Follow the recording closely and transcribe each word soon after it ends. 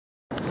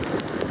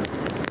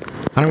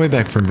On our way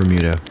back from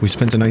Bermuda, we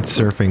spent a night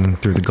surfing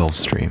through the Gulf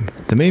Stream.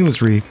 The main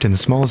was reefed and the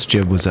smallest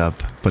jib was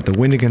up, but the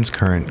wind against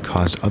current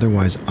caused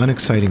otherwise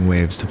unexciting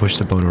waves to push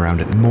the boat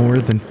around at more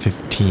than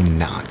 15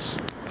 knots.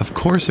 Of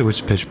course it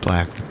was pitch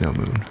black with no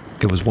moon.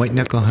 It was white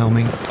knuckle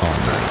helming all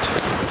night.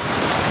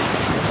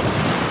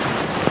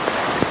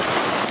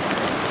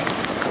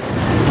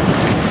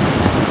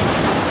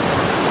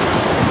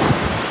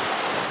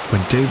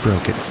 When day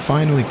broke, it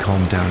finally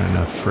calmed down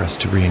enough for us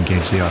to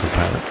re-engage the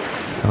autopilot.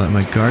 I let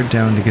my guard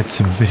down to get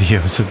some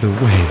videos of the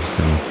waves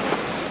and,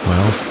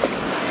 well...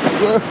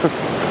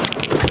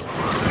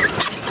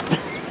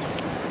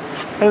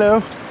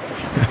 Hello.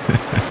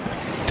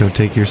 Don't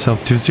take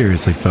yourself too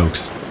seriously,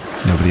 folks.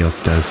 Nobody else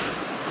does.